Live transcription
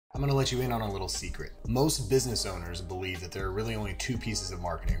I'm gonna let you in on a little secret. Most business owners believe that there are really only two pieces of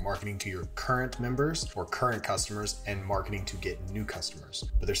marketing: marketing to your current members or current customers, and marketing to get new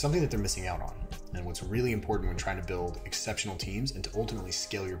customers. But there's something that they're missing out on. And what's really important when trying to build exceptional teams and to ultimately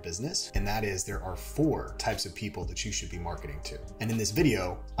scale your business, and that is there are 4 types of people that you should be marketing to. And in this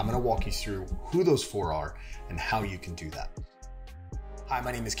video, I'm gonna walk you through who those 4 are and how you can do that. Hi,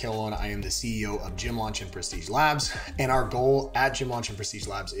 my name is Kale and I am the CEO of Gym Launch and Prestige Labs. And our goal at Gym Launch and Prestige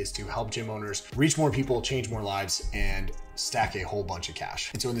Labs is to help gym owners reach more people, change more lives, and stack a whole bunch of cash.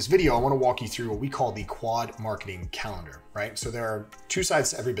 And so in this video, I want to walk you through what we call the quad marketing calendar, right? So there are 2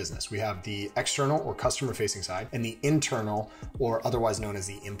 sides to every business. We have the external or customer facing side and the internal, or otherwise known as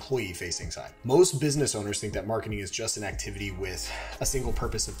the employee facing side. Most business owners think that marketing is just an activity with a single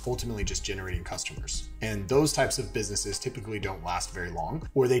purpose of ultimately just generating customers. And those types of businesses typically don't last very long,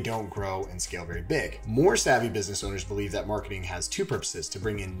 or they don't grow and scale very big. More savvy business owners believe that marketing has 2 purposes: to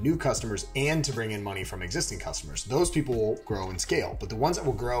bring in new customers and to bring in money from existing customers. Those people will grow and scale, but the ones that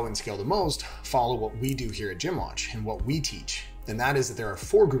will grow and scale the most follow what we do here at Gym Launch and what we teach. And that is that there are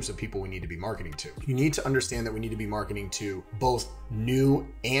 4 groups of people we need to be marketing to. You need to understand that we need to be marketing to both new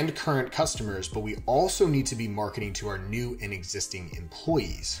and current customers, but we also need to be marketing to our new and existing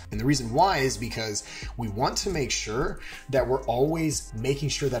employees. And the reason why is because we want to make sure that we're always making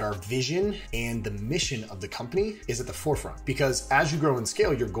sure that our vision and the mission of the company is at the forefront. Because as you grow and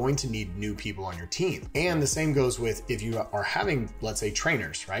scale, you're going to need new people on your team. And the same goes with if you are having, let's say,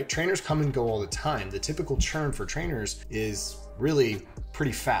 trainers, right? Trainers come and go all the time. The typical churn for trainers is really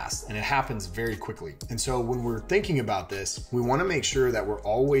pretty fast, and it happens very quickly. And so when we're thinking about this, we want to make sure that we're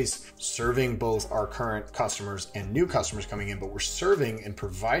always serving both our current customers and new customers coming in, but we're serving and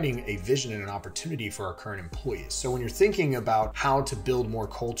providing a vision and an opportunity for our current employees. So when you're thinking about how to build more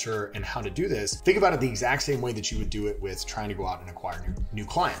culture and how to do this, think about it the exact same way that you would do it with trying to go out and acquire new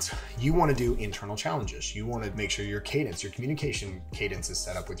clients. You want to do internal challenges. You want to make sure your cadence, your communication cadence is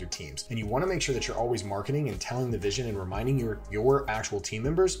set up with your teams. And you want to make sure that you're always marketing and telling the vision and reminding your actual team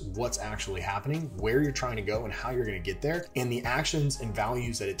members what's actually happening, where you're trying to go, and how you're going to get there, and the actions and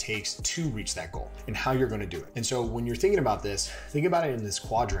values that it takes to reach that goal and how you're going to do it. And so when you're thinking about this, think about it in this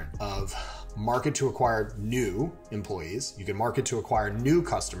quadrant of market to acquire new employees. You can market to acquire new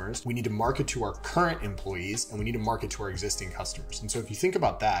customers. We need to market to our current employees, and we need to market to our existing customers. And so if you think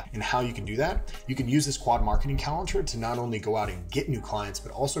about that and how you can do that, you can use this quad marketing calendar to not only go out and get new clients,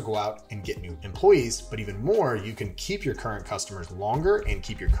 but also go out and get new employees. But even more, you can keep your current customers longer and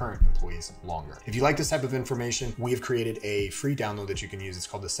keep your current employees longer. If you like this type of information, we have created a free download that you can use. It's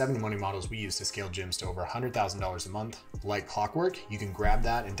called the 70 Money Models we use to scale gyms to over $100,000 a month, like clockwork. You can grab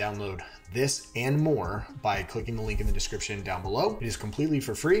that and download this and more by clicking the link in the description down below. It is completely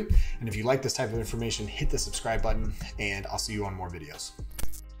for free. And if you like this type of information, hit the subscribe button, and I'll see you on more videos.